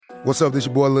What's up, this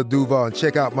your boy Lil Duval, and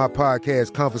check out my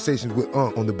podcast, Conversations with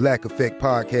Unc, on the Black Effect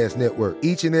Podcast Network.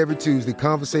 Each and every Tuesday,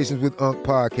 Conversations with Unc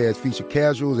podcast feature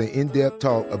casuals and in-depth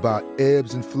talk about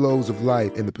ebbs and flows of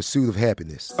life and the pursuit of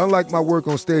happiness. Unlike my work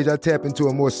on stage, I tap into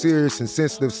a more serious and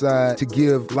sensitive side to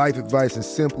give life advice and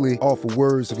simply offer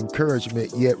words of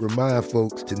encouragement, yet remind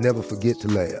folks to never forget to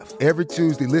laugh. Every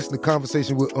Tuesday, listen to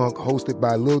Conversations with Unc, hosted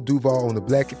by Lil Duval on the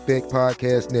Black Effect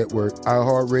Podcast Network,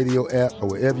 iHeartRadio app, or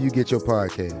wherever you get your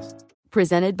podcasts.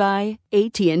 Presented by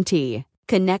AT&T.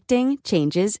 Connecting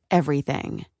changes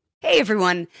everything. Hey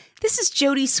everyone, this is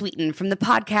Jodie Sweetin from the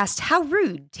podcast How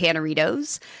Rude,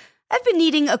 Tanneritos. I've been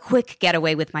needing a quick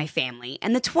getaway with my family,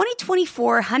 and the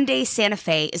 2024 Hyundai Santa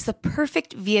Fe is the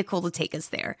perfect vehicle to take us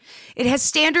there. It has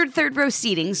standard third-row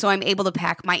seating, so I'm able to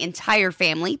pack my entire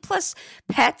family, plus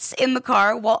pets, in the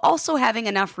car, while also having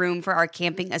enough room for our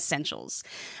camping essentials.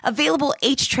 Available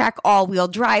H-Track all-wheel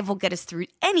drive will get us through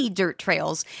any dirt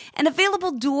trails, and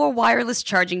available dual wireless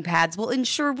charging pads will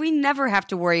ensure we never have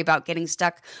to worry about getting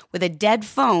stuck with a dead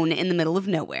phone in the middle of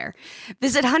nowhere.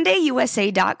 Visit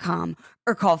HyundaiUSA.com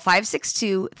or call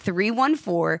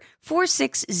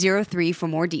 562-314-4603 for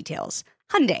more details.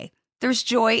 Hyundai, there's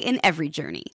joy in every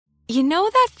journey. You know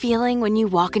that feeling when you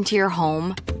walk into your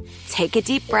home, take a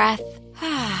deep breath,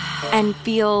 and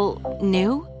feel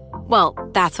new? Well,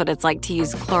 that's what it's like to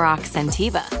use Clorox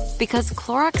Scentiva. Because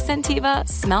Clorox Scentiva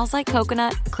smells like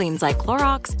coconut, cleans like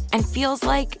Clorox, and feels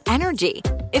like energy.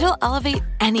 It'll elevate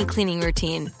any cleaning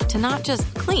routine to not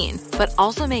just clean, but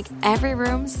also make every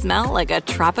room smell like a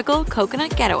tropical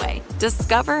coconut getaway.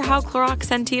 Discover how Clorox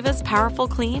Scentiva's powerful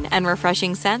clean and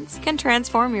refreshing scents can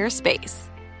transform your space.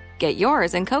 Get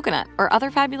yours in coconut or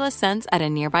other fabulous scents at a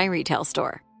nearby retail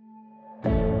store.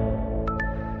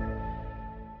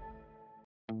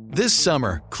 This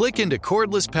summer, click into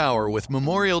cordless power with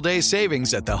Memorial Day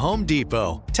savings at the Home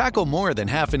Depot. Tackle more than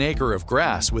half an acre of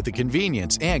grass with the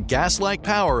convenience and gas-like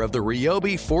power of the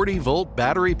Ryobi 40-volt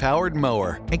battery-powered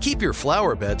mower. And keep your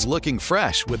flower beds looking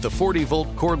fresh with the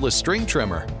 40-volt cordless string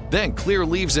trimmer. Then clear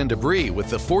leaves and debris with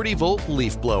the 40-volt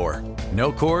leaf blower.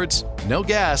 No cords, no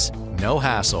gas, no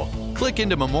hassle. Click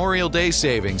into Memorial Day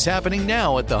savings happening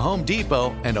now at the Home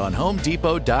Depot and on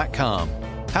HomeDepot.com.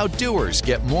 How doers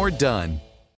get more done.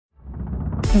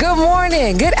 Good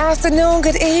morning, good afternoon,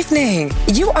 good evening.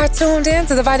 You are tuned in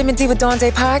to the Vitamin D with Dawn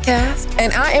Day podcast,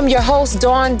 and I am your host,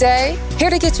 Dawn Day, here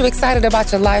to get you excited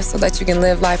about your life so that you can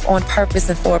live life on purpose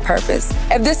and for a purpose.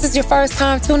 If this is your first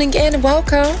time tuning in,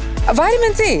 welcome.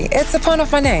 Vitamin D, it's a pun of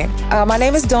my name. My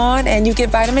name is Dawn, and you get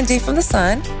vitamin D from the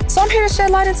sun, so I'm here to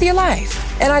shed light into your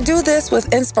life. And I do this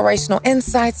with inspirational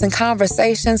insights and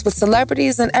conversations with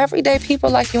celebrities and everyday people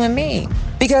like you and me.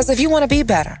 Because if you want to be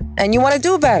better and you want to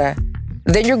do better,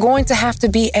 then you're going to have to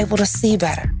be able to see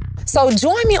better. So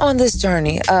join me on this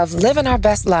journey of living our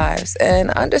best lives and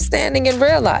understanding and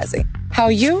realizing how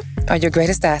you are your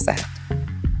greatest asset.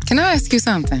 Can I ask you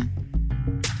something?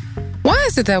 Why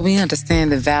is it that we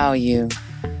understand the value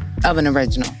of an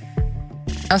original,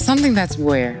 of something that's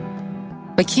rare,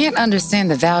 but can't understand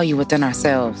the value within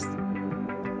ourselves?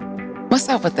 What's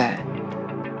up with that?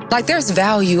 Like there's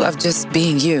value of just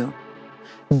being you.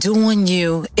 Doing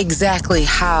you exactly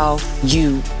how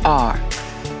you are.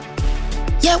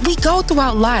 Yet we go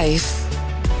throughout life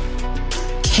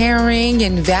caring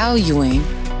and valuing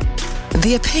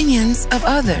the opinions of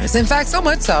others. In fact, so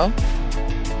much so,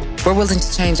 we're willing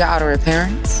to change our outer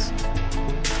appearance,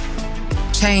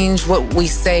 change what we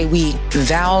say we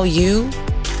value.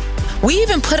 We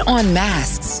even put on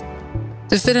masks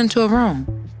to fit into a room,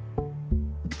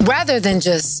 rather than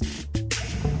just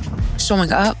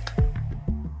showing up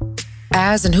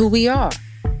as and who we are.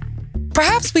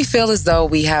 Perhaps we feel as though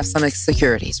we have some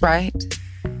insecurities, right?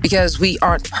 Because we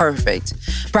aren't perfect.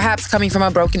 Perhaps coming from a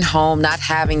broken home, not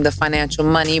having the financial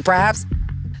money, perhaps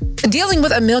dealing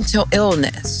with a mental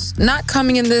illness, not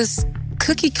coming in this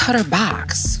cookie cutter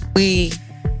box. We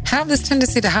have this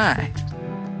tendency to hide.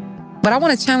 But I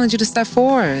want to challenge you to step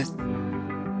forward.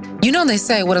 You know, they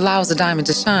say what allows a diamond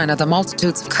to shine are the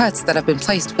multitudes of cuts that have been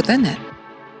placed within it.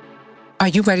 Are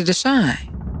you ready to shine?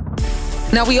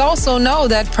 Now, we also know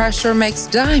that pressure makes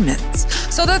diamonds.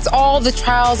 So that's all the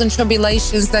trials and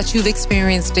tribulations that you've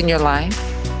experienced in your life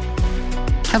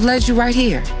have led you right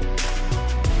here.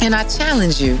 And I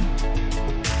challenge you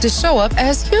to show up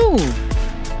as you.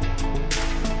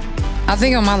 I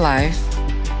think of my life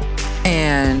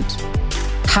and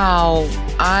how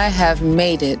I have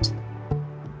made it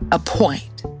a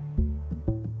point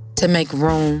to make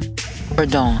room for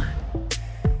Dawn,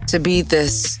 to be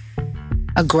this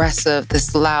aggressive,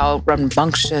 this loud,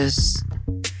 rambunctious,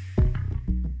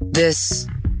 this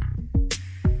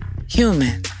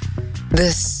human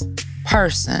this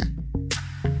person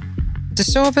to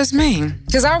show up as me.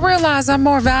 Because I realize I'm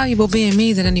more valuable being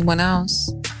me than anyone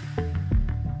else.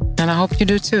 And I hope you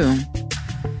do too.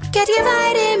 Get your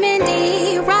vitamin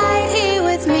D right here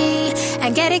with me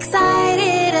and get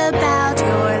excited about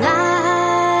your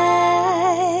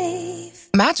life.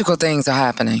 Magical things are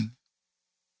happening.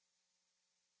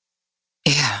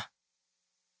 Yeah.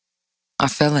 I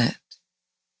feel it.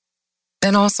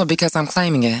 And also because I'm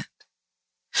claiming it.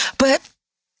 But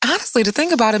honestly, to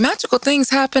think about it, magical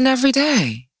things happen every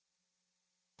day.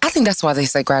 I think that's why they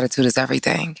say gratitude is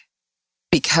everything.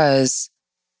 Because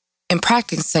in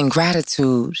practicing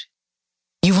gratitude,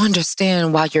 you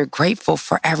understand why you're grateful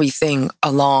for everything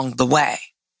along the way.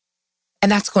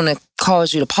 And that's going to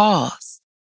cause you to pause,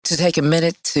 to take a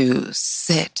minute to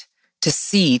sit, to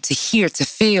see, to hear, to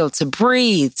feel, to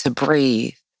breathe, to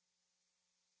breathe.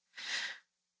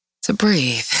 To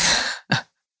breathe.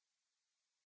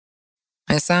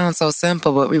 It sounds so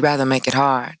simple, but we rather make it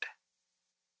hard.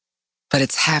 But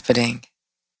it's happening.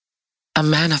 I'm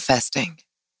manifesting.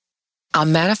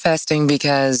 I'm manifesting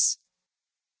because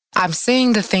I'm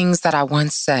seeing the things that I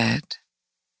once said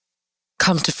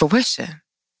come to fruition.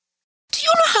 Do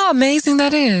you know how amazing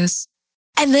that is?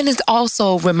 And then it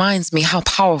also reminds me how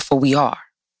powerful we are.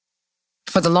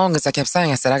 For the longest, I kept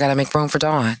saying, I said, I got to make room for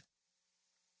Dawn.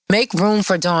 Make room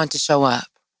for Dawn to show up.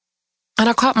 And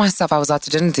I caught myself, I was out to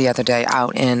dinner the other day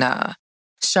out in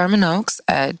Sherman Oaks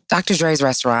at Dr. Dre's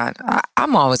restaurant.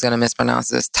 I'm always going to mispronounce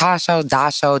this. Dasho,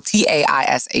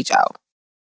 Taisho.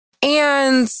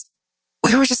 And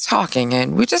we were just talking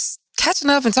and we're just catching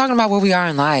up and talking about where we are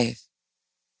in life.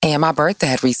 And my birthday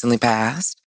had recently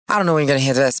passed. I don't know when you're going to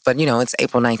hear this, but it's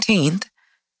April 19th.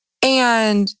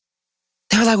 And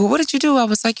they were like, well, what did you do? I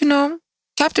was like,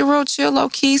 kept it real chill, low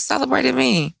key, celebrated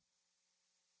me.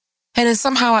 And then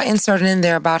somehow I inserted in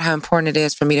there about how important it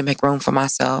is for me to make room for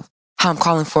myself, how I'm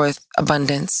calling forth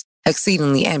abundance,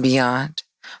 exceedingly and beyond,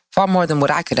 far more than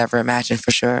what I could ever imagine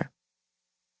for sure.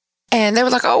 And they were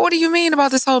like, oh, what do you mean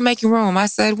about this whole making room? I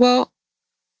said, well,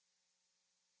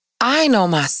 I know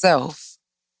myself.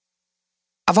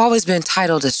 I've always been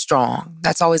titled as strong.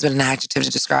 That's always been an adjective to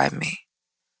describe me.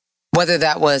 Whether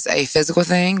that was a physical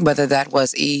thing, whether that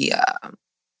was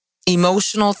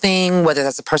emotional thing, whether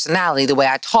that's a personality, the way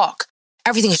I talk.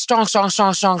 Everything is strong, strong,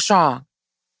 strong, strong, strong.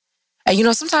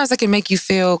 And sometimes that can make you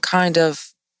feel kind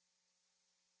of,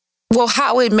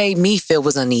 how it made me feel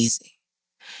was uneasy.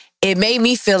 It made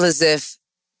me feel as if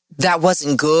that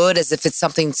wasn't good, as if it's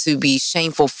something to be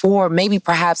shameful for, maybe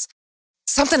perhaps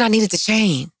something I needed to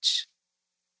change.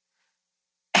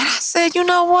 And I said, you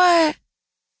know what?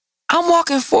 I'm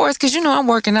walking forth because I'm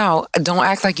working out. Don't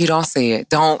act like you don't see it.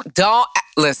 Don't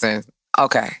listen.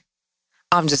 Okay.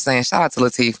 I'm just saying, shout out to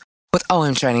Latif with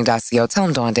omtraining.co. Tell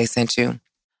him Dawn Day sent you.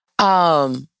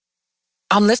 I'm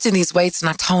lifting these weights and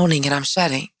I'm toning and I'm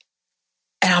shedding.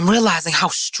 And I'm realizing how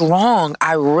strong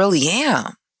I really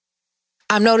am.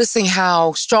 I'm noticing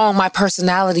how strong my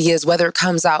personality is, whether it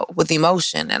comes out with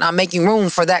emotion. And I'm making room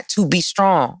for that to be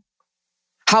strong.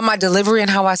 How my delivery and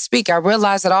how I speak, I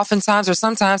realize that oftentimes or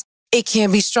sometimes it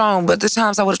can be strong, but the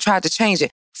times I would have tried to change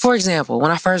it. For example,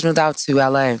 when I first moved out to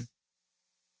LA,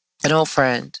 an old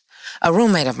friend, a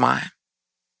roommate of mine,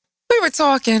 we were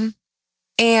talking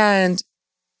and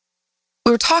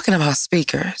we were talking about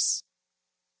speakers.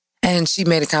 And she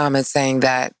made a comment saying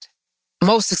that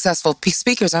most successful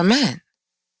speakers are men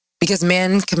because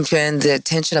men command the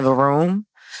attention of a room.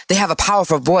 They have a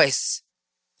powerful voice.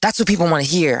 That's what people want to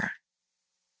hear.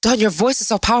 Dawn, your voice is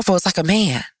so powerful, it's like a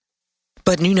man.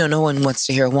 But no one wants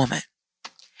to hear a woman.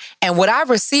 And what I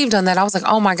received on that, I was like,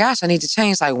 oh my gosh, I need to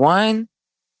change. Like one,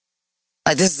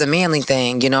 this is a manly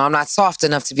thing. I'm not soft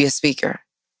enough to be a speaker.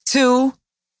 Two,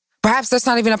 perhaps that's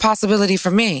not even a possibility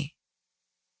for me.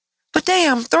 But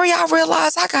damn, three, I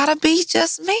realized I gotta be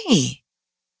just me.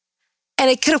 And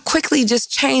it could have quickly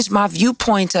just changed my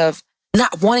viewpoint of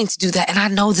not wanting to do that. And I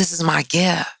know this is my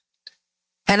gift.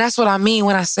 And that's what I mean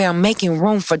when I say I'm making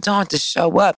room for Dawn to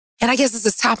show up. And I guess this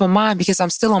is top of mind because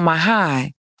I'm still on my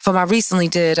high from I recently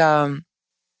did, I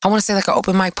want to say like an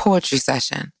open mic poetry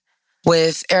session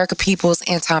with Erica Peoples,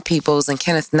 Anton Peoples, and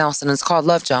Kenneth Nelson. It's called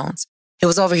Love Jones. It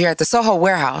was over here at the Soho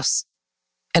Warehouse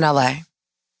in LA.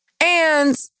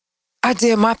 And I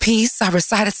did my piece. I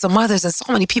recited some others and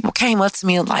so many people came up to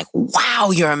me and like, wow,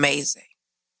 you're amazing.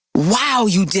 Wow,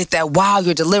 you did that. Wow,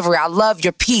 your delivery. I love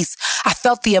your piece. I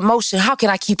felt the emotion. How can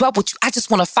I keep up with you? I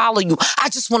just want to follow you. I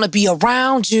just want to be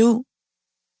around you.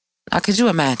 Now, could you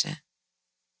imagine?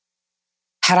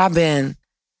 Had I been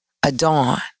a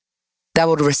Dawn that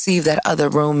would receive that other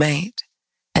roommate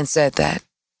and said that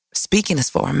speaking is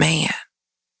for a man,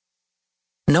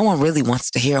 No one really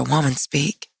wants to hear a woman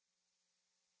speak.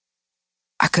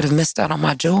 I could have missed out on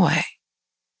my joy.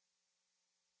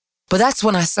 But that's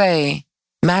when I say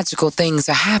magical things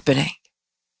are happening.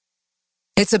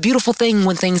 It's a beautiful thing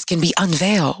when things can be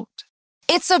unveiled.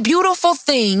 It's a beautiful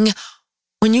thing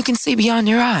when you can see beyond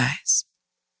your eyes.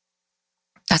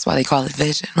 That's why they call it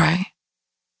vision, right?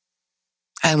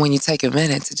 And when you take a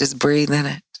minute to just breathe in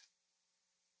it,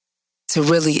 to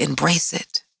really embrace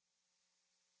it,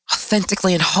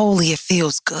 authentically and wholly, it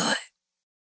feels good.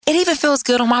 It even feels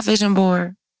good on my vision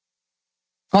board.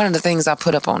 One of the things I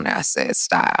put up on there, I said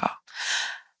style.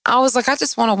 I was like, I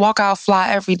just want to walk out fly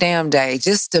every damn day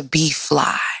just to be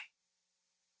fly.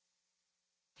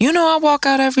 You know, I walk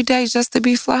out every day just to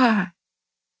be fly.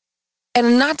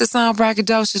 And not to sound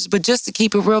braggadocious, but just to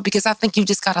keep it real, because I think you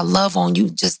just got to love on you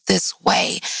just this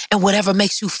way and whatever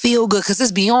makes you feel good, because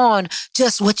it's beyond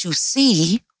just what you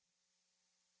see.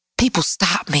 People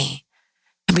stop me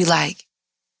and be like,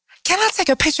 can I take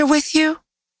a picture with you?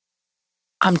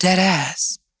 I'm dead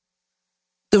ass.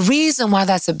 The reason why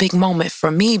that's a big moment for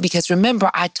me, because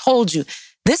remember, I told you,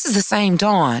 this is the same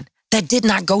Dawn that did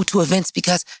not go to events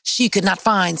because she could not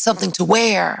find something to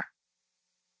wear.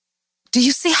 Do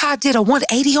you see how I did a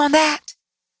 180 on that?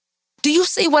 Do you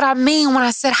see what I mean when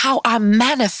I said how I'm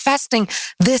manifesting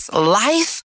this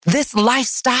life, this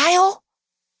lifestyle,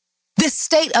 this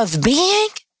state of being?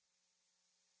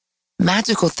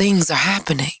 Magical things are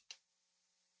happening.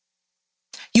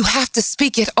 You have to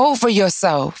speak it over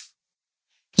yourself.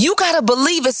 You got to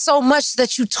believe it so much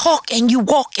that you talk and you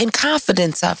walk in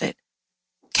confidence of it.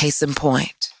 Case in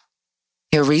point,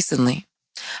 here recently,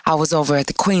 I was over at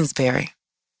the Queensberry.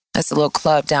 That's a little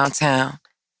club downtown.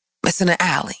 It's in an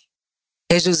alley.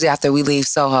 It's usually after we leave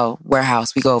Soho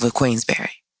Warehouse, we go over to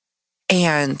Queensberry.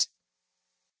 And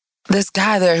this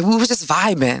guy there, we were just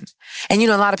vibing. And, you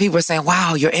know, a lot of people are saying,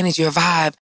 wow, your energy, your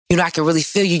vibe, you know, I can really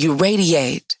feel you, you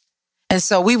radiate. And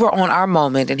so we were on our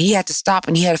moment, and he had to stop,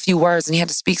 and he had a few words, and he had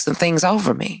to speak some things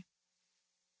over me.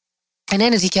 And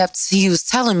then he was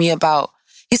telling me about,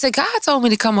 he said, God told me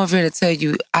to come over here to tell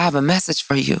you I have a message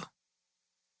for you.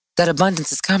 That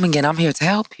abundance is coming, and I'm here to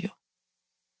help you.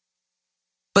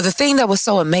 But the thing that was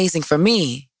so amazing for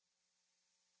me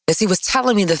is he was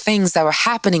telling me the things that were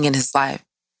happening in his life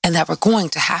and that were going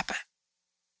to happen.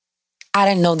 I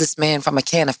didn't know this man from a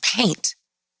can of paint,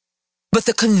 but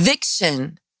the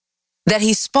conviction that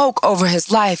he spoke over his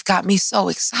life got me so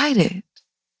excited.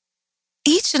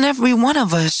 Each and every one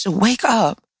of us should wake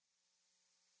up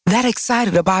that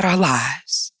excited about our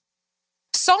lives.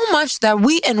 So much that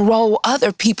we enroll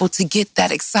other people to get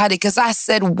that excited, because I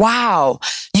said, wow,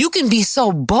 you can be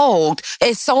so bold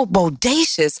and so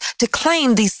bodacious to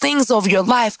claim these things over your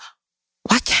life.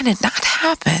 Why can it not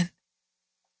happen?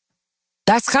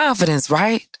 That's confidence,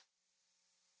 right?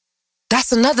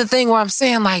 That's another thing where I'm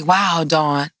saying like, wow,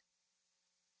 Dawn,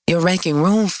 you're making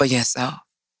room for yourself.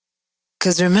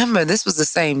 Because remember, this was the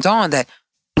same Dawn that,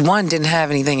 one, didn't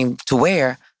have anything to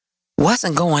wear,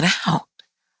 wasn't going out.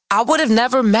 I would have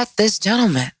never met this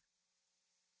gentleman.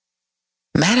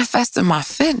 Manifesting my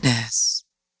fitness.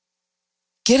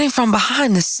 Getting from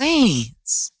behind the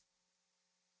scenes.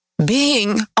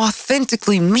 Being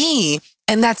authentically me,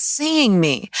 and that's seeing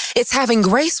me. It's having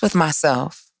grace with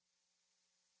myself.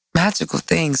 Magical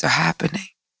things are happening.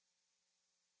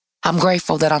 I'm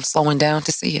grateful that I'm slowing down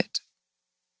to see it.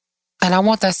 And I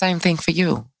want that same thing for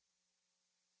you.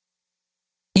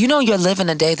 You know you're living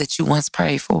a day that you once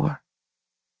prayed for.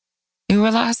 You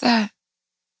realize that?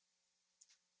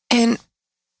 And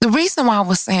the reason why I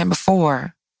was saying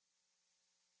before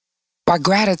why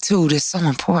gratitude is so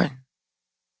important,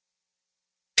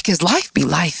 because life be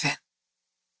lifing.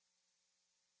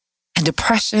 And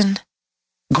depression,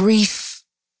 grief,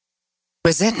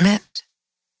 resentment,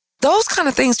 those kind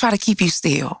of things try to keep you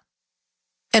still.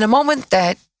 In a moment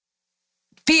that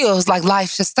feels like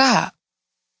life should stop.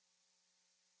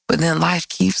 But then life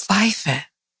keeps lifing.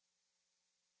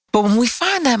 But when we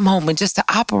find that moment just to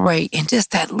operate in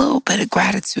just that little bit of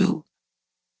gratitude,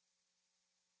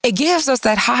 it gives us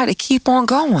that high to keep on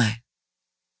going.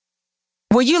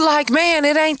 Well, you like, man,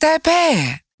 it ain't that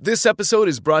bad. This episode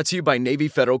is brought to you by Navy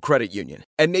Federal Credit Union.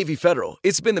 At Navy Federal,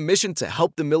 it's been the mission to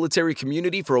help the military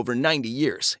community for over 90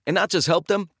 years. And not just help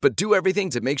them, but do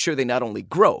everything to make sure they not only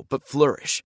grow, but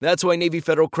flourish. That's why Navy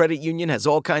Federal Credit Union has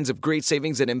all kinds of great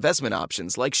savings and investment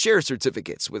options like share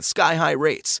certificates with sky-high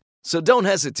rates. So don't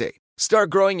hesitate.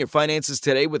 Start growing your finances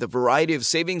today with a variety of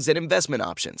savings and investment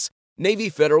options. Navy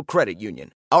Federal Credit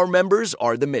Union. Our members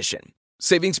are the mission.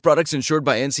 Savings products insured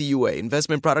by NCUA.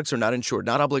 Investment products are not insured,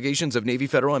 not obligations of Navy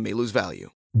Federal and may lose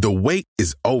value. The wait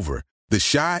is over. The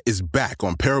Chi is back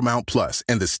on Paramount Plus,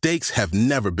 and the stakes have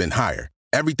never been higher.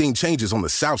 Everything changes on the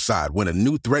South Side when a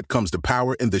new threat comes to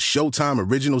power in the Showtime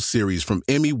original series from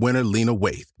Emmy winner Lena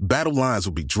Waithe. Battle lines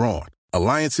will be drawn,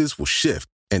 alliances will shift,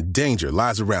 and danger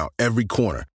lies around every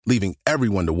corner, leaving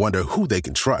everyone to wonder who they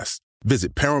can trust.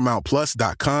 Visit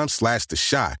ParamountPlus.com/The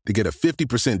Chi to get a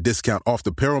 50% discount off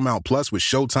the Paramount Plus with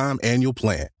Showtime annual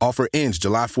plan. Offer ends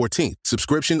July 14th.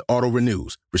 Subscription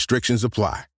auto-renews. Restrictions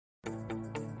apply.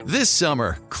 This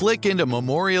summer, click into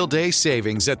Memorial Day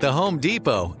savings at the Home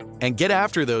Depot and get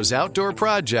after those outdoor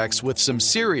projects with some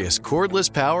serious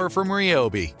cordless power from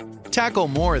Ryobi. Tackle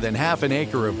more than half an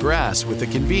acre of grass with the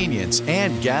convenience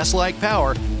and gas-like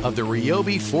power of the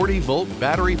Ryobi 40-volt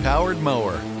battery-powered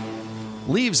mower.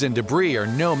 Leaves and debris are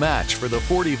no match for the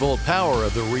 40-volt power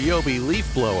of the Ryobi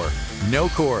leaf blower. No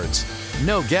cords,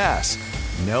 no gas,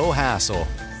 no hassle.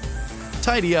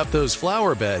 Tidy up those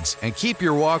flower beds and keep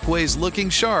your walkways looking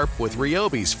sharp with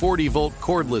Ryobi's 40-volt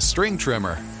cordless string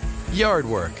trimmer. Yard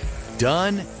work,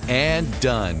 done and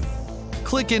done.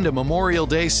 Click into Memorial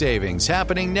Day savings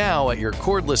happening now at your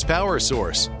cordless power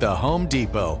source, the Home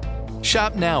Depot.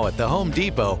 Shop now at the Home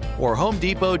Depot or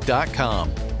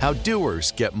HomeDepot.com. How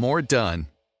doers get more done.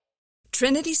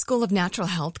 Trinity School of Natural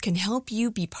Health can help you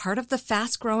be part of the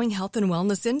fast-growing health and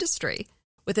wellness industry.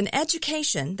 With an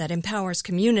education that empowers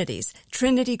communities,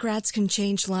 Trinity grads can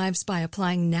change lives by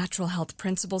applying natural health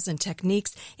principles and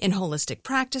techniques in holistic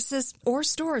practices or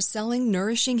stores selling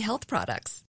nourishing health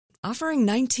products. Offering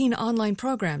 19 online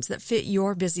programs that fit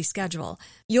your busy schedule,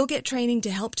 you'll get training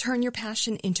to help turn your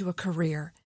passion into a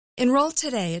career. Enroll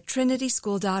today at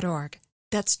trinityschool.org.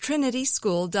 That's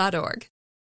trinityschool.org.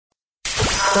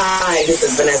 Hi, this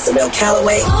is Vanessa Bell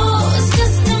Calloway. Oh, it's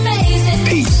just amazing.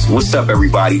 Peace. What's up,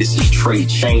 everybody? This is Trey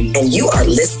Chain. And you are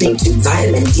listening to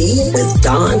Vitamin D with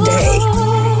Dawn Day.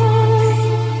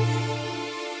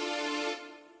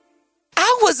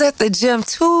 I was at the gym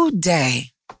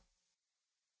today.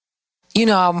 You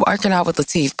know, I'm working out with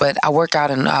Latif, but I work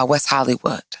out in West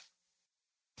Hollywood.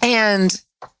 And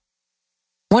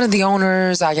one of the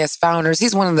owners, I guess founders,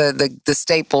 he's one of the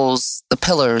staples, the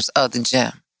pillars of the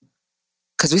gym.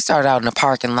 Because we started out in a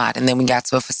parking lot and then we got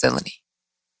to a facility.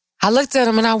 I looked at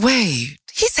him and I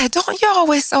waved. He said, "Dawn, you're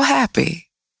always so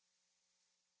happy."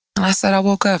 And I said, "I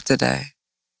woke up today."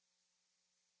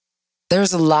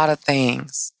 There's a lot of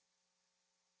things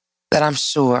that I'm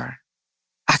sure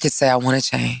I could say I want to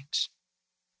change,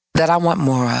 that I want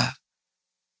more of,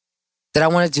 that I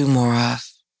want to do more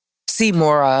of, see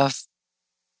more of.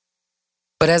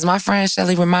 But as my friend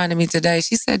Shelly reminded me today,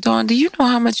 she said, "Dawn, do you know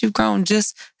how much you've grown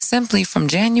just simply from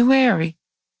January?"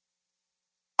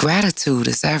 Gratitude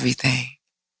is everything.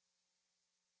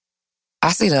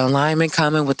 I see the alignment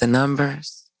coming with the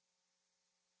numbers.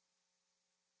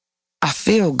 I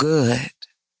feel good.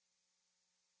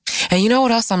 And you know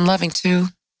what else I'm loving too?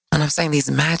 And I'm saying these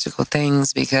magical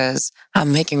things because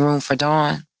I'm making room for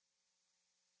Dawn.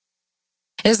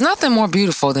 There's nothing more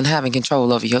beautiful than having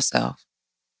control over yourself.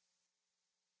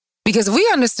 Because if we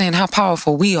understand how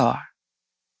powerful we are,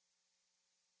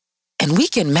 and we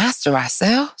can master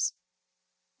ourselves,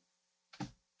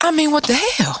 I mean, what the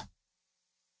hell?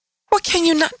 What can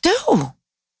you not do?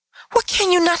 What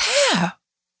can you not have?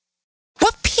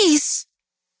 What peace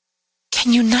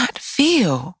can you not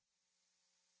feel?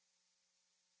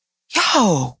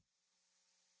 Yo.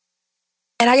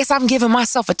 And I guess I'm giving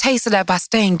myself a taste of that by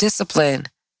staying disciplined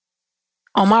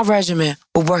on my regimen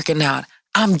with working out.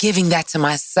 I'm giving that to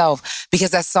myself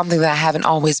because that's something that I haven't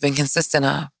always been consistent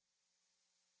of.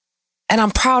 And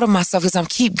I'm proud of myself because I'm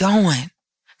keep going.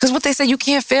 Because what they say, you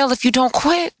can't fail if you don't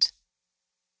quit.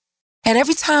 And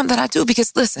every time that I do,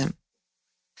 because listen,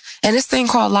 and this thing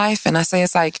called life, and I say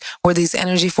it's like we're these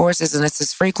energy forces and it's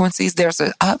these frequencies, there's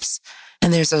the ups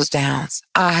and there's those downs.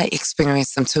 I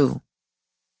experience them too.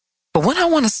 But when I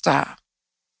want to stop,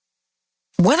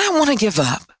 when I want to give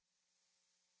up,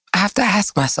 I have to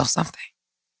ask myself something.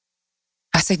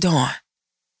 I say, Dawn,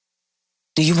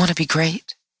 do you want to be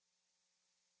great?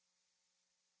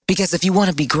 Because if you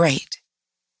want to be great,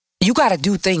 you got to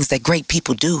do things that great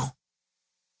people do.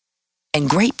 And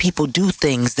great people do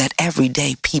things that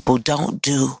everyday people don't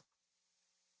do.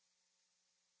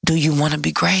 Do you want to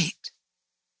be great?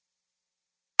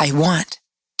 I want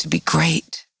to be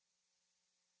great.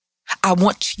 I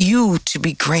want you to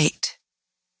be great.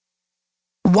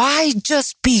 Why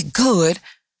just be good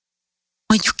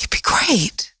when you can be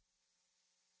great?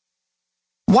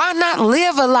 Why not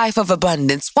live a life of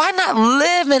abundance? Why not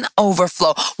live in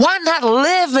overflow? Why not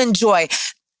live in joy?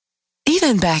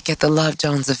 Even back at the Love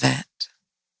Jones event,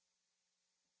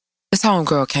 this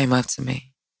homegirl came up to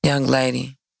me, young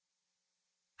lady.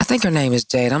 I think her name is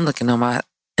Jade. I'm looking on my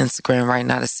Instagram right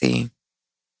now to see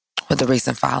with the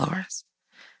recent followers.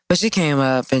 But she came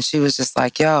up and she was just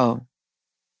like, yo,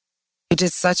 you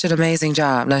did such an amazing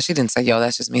job. Now, she didn't say yo,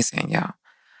 that's just me saying yo.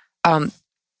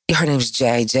 Her name's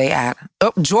Jay Adam.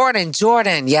 Oh,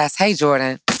 Jordan. Yes, hey,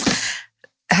 Jordan.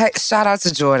 Hey, shout out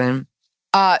to Jordan.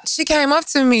 She came up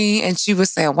to me and she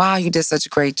was saying, wow, you did such a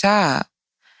great job.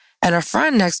 And her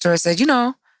friend next to her said, you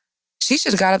know, she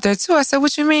should have got up there too. I said,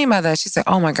 what you mean by that? She said,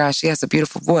 oh my gosh, she has a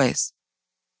beautiful voice.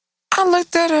 I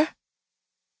looked at her.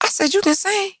 I said, you can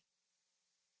sing?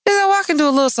 She said, well, I can do a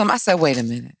little something. I said, wait a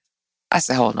minute. I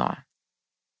said, hold on.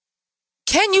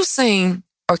 Can you sing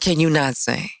or can you not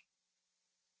sing?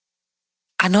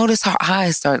 I noticed her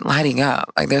eyes start lighting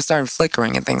up, like they're starting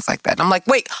flickering and things like that. And I'm like,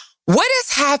 wait, what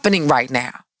is happening right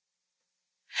now?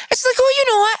 And she's like, oh,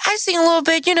 you know what? I sing a little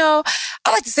bit, you know.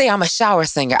 I like to say I'm a shower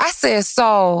singer. I said,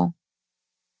 so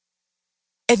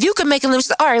if you could make a living, she's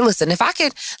like, all right, listen, if I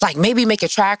could like maybe make a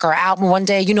track or album one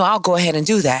day, you know, I'll go ahead and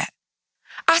do that.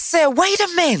 I said, wait a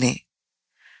minute.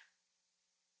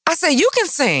 I said, you can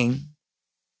sing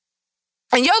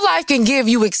and your life can give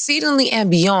you exceedingly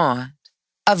and beyond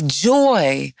of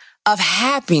joy, of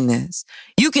happiness.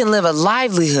 You can live a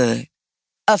livelihood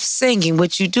of singing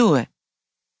what you do it.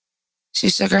 She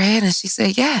shook her head and she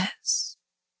said, yes.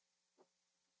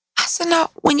 I said,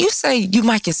 now, when you say you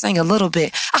might can sing a little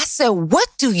bit, I said, what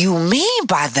do you mean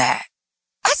by that?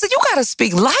 I said, you got to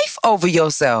speak life over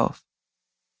yourself.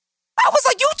 I was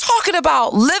like, you talking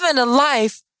about living a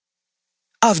life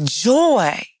of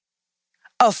joy,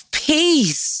 of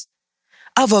peace,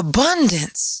 of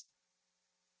abundance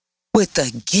with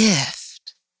a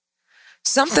gift.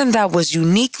 Something that was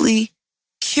uniquely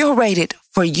curated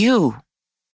for you.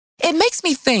 It makes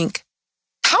me think,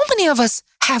 how many of us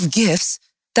have gifts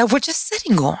that we're just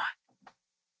sitting on?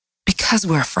 Because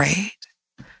we're afraid.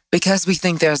 Because we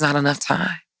think there's not enough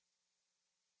time.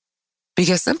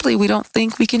 Because simply we don't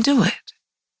think we can do it.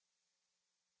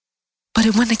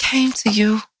 But when it came to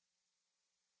you,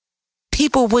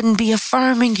 people wouldn't be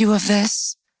affirming you of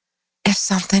this if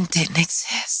something didn't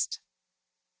exist.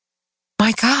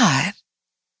 My God,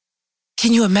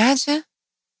 can you imagine?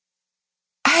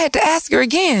 I had to ask her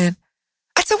again.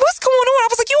 I said, what's going on? I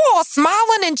was like, you all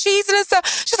smiling and cheesing and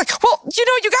stuff. She's like, well, you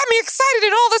know, you got me excited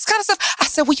and all this kind of stuff. I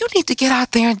said, well, you need to get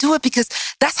out there and do it because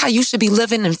that's how you should be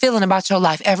living and feeling about your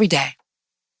life every day.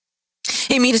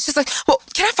 Amy, it's just like, well,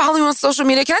 can I follow you on social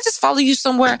media? Can I just follow you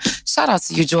somewhere? Shout out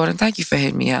to you, Jordan. Thank you for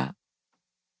hitting me up.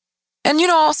 And, you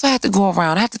know, I also had to go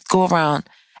around. I had to go around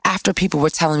after people were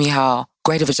telling me how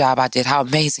great of a job I did, how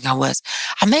amazing I was.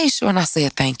 I made sure and I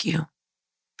said thank you.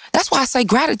 That's why I say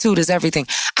gratitude is everything.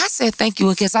 I said thank you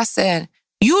because I said,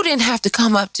 you didn't have to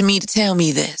come up to me to tell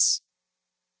me this.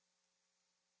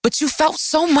 But you felt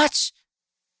so much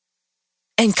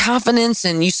in confidence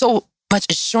and you so much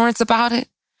assurance about it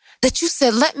that you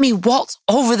said, let me waltz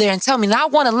over there and tell me. And I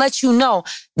want to let you know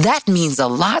that means a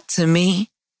lot to me.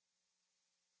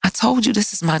 I told you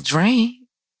this is my dream.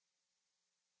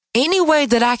 Any way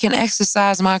that I can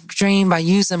exercise my dream by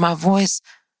using my voice,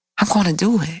 I'm going to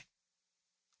do it.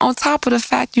 On top of the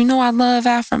fact, you know, I love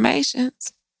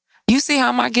affirmations. You see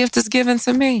how my gift is given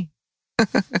to me.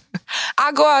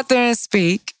 I go out there and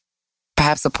speak,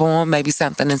 perhaps a poem, maybe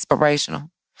something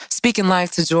inspirational. Speaking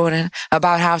life to Jordan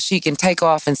about how she can take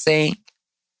off and sing.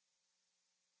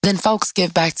 Then folks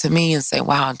give back to me and say,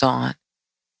 wow, Dawn,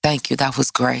 thank you. That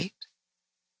was great.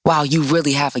 Wow, you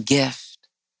really have a gift.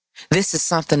 This is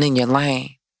something in your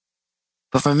lane.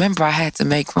 But remember, I had to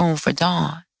make room for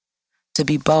Dawn to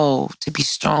be bold, to be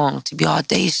strong, to be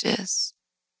audacious,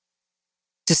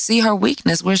 to see her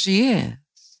weakness where she is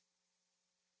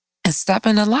and step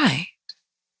in the light.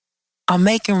 I'm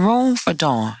making room for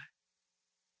Dawn.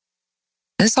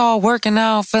 It's all working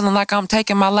out, feeling like I'm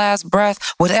taking my last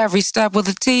breath with every step with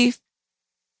the teeth.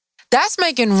 That's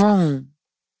making room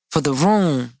for the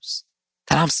rooms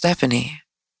that I'm stepping in.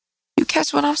 You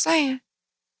catch what I'm saying?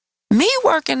 Me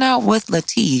working out with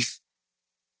Lateef,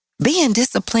 being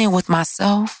disciplined with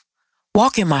myself,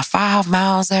 walking my 5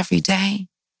 miles every day,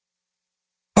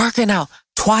 working out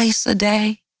twice a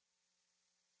day,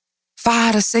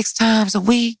 5 to 6 times a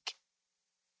week.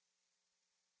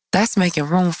 That's making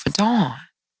room for Dawn.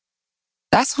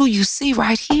 That's who you see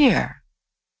right here.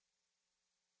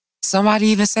 Somebody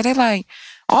even said, they like,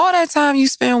 all that time you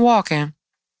spend walking,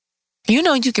 you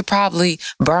know you could probably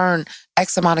burn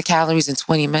X amount of calories in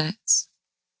 20 minutes.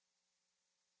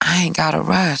 I ain't got to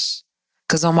rush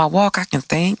because on my walk I can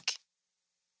think.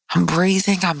 I'm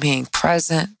breathing, I'm being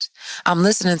present. I'm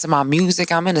listening to my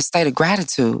music. I'm in a state of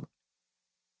gratitude.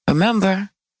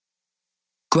 Remember,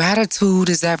 gratitude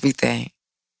is everything.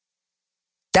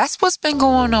 That's what's been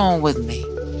going on with me.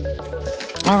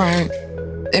 All right.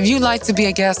 If you'd like to be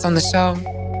a guest on the show,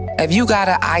 if you got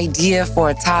an idea for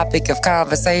a topic of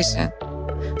conversation,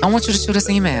 I want you to shoot us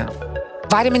an email.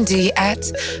 Vitamin D at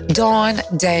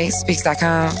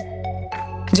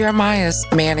DawnDaySpeaks.com. Jeremiah's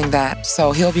manning that,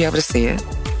 so he'll be able to see it.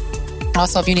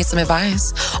 Also, if you need some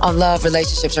advice on love,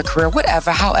 relationships, or career,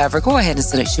 whatever, however, go ahead and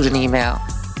shoot an email.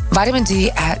 Vitamin D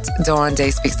at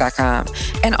DawnDaySpeaks.com.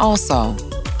 And also,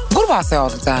 what do I say all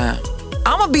the time?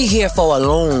 I'm gonna be here for a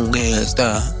long ass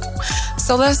time.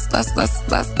 So let's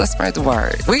spread the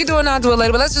word. We can do it now, do it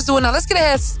later, but let's just do it now. Let's get a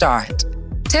head start.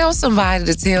 Tell somebody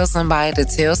to tell somebody to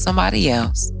tell somebody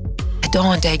else.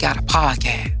 Dawn Day got a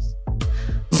podcast.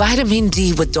 Vitamin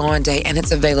D with Dawn Day, and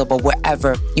it's available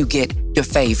wherever you get your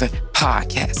favorite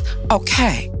podcast.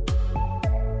 Okay.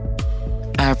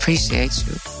 I appreciate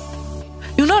you.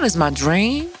 You know this is my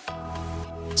dream.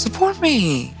 Support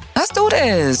me. Let's do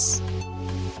this.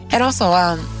 And also,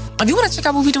 if you want to check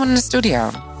out what we're doing in the studio,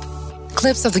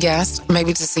 clips of the guests,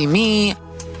 maybe to see me,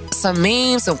 some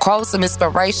memes, some quotes, some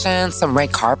inspiration, some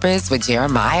red carpets with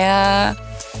Jeremiah,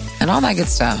 and all that good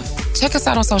stuff. Check us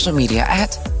out on social media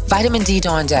at Vitamin D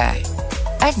Dawn Day.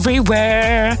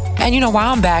 Everywhere. And you know why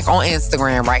I'm back on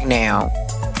Instagram right now.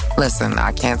 Listen,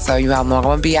 I can't tell you how long I'm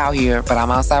going to be out here, but I'm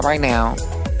outside right now.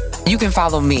 You can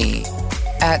follow me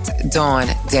at Dawn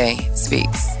Day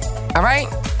Speaks. All right?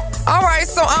 All right,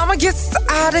 so I'm going to get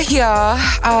out of here.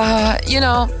 I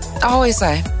always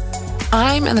say,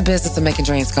 I'm in the business of making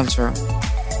dreams come true.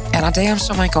 And I damn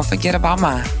sure ain't going to forget about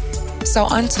mine. So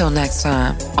until next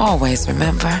time, always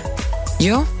remember,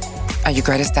 you are your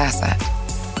greatest asset.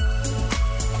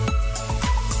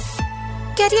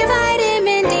 Get your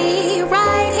vitamin D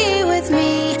right here with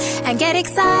me and get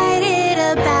excited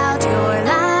about your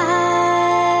life.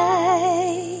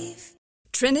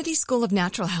 Trinity School of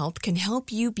Natural Health can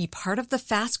help you be part of the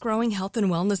fast-growing health and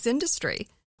wellness industry.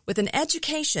 With an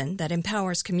education that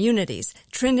empowers communities,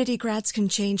 Trinity grads can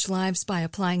change lives by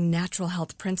applying natural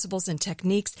health principles and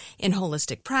techniques in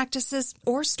holistic practices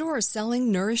or stores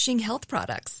selling nourishing health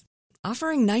products.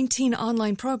 Offering 19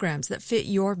 online programs that fit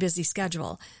your busy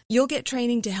schedule, you'll get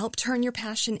training to help turn your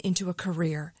passion into a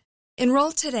career.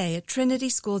 Enroll today at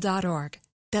trinityschool.org.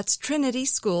 That's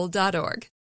trinityschool.org.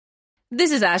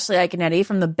 This is Ashley Iconetti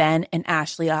from the Ben and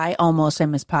Ashley I Almost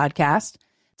Famous podcast.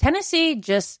 Tennessee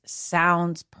just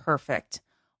sounds perfect.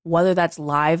 Whether that's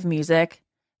live music,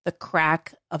 the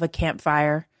crack of a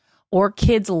campfire, or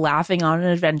kids laughing on an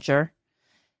adventure.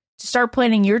 To start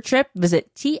planning your trip, visit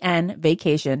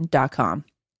tnvacation.com.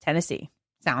 Tennessee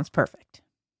sounds perfect.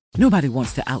 Nobody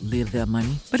wants to outlive their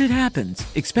money, but it happens,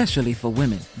 especially for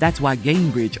women. That's why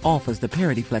Gainbridge offers the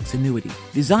Parity Flex annuity,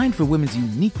 designed for women's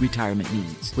unique retirement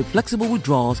needs, with flexible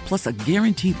withdrawals plus a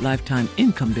guaranteed lifetime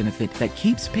income benefit that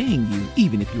keeps paying you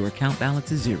even if your account balance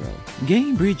is zero.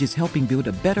 Gainbridge is helping build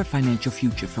a better financial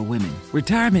future for women.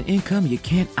 Retirement income you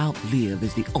can't outlive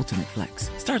is the ultimate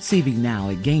flex. Start saving now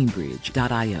at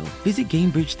Gainbridge.io. Visit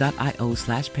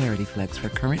Gainbridge.io/ParityFlex for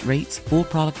current rates, full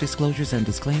product disclosures and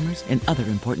disclaimers, and other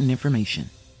important information.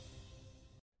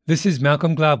 This is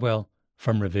Malcolm Gladwell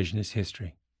from Revisionist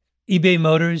History. eBay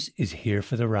Motors is here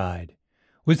for the ride.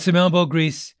 With some elbow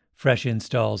grease, fresh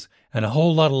installs, and a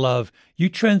whole lot of love, you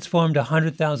transformed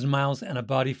 100,000 miles and a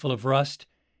body full of rust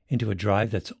into a drive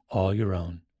that's all your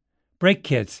own. Brake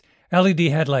kits, LED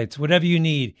headlights, whatever you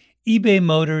need, eBay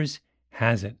Motors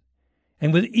has it.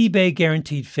 And with eBay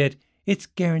Guaranteed Fit, it's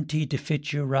guaranteed to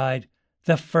fit your ride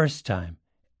the first time,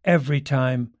 every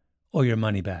time, or your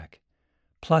money back.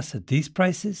 Plus, at these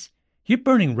prices, you're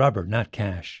burning rubber, not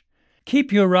cash.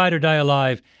 Keep your ride or die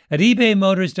alive at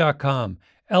ebaymotors.com.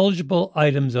 Eligible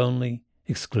items only.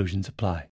 Exclusions apply.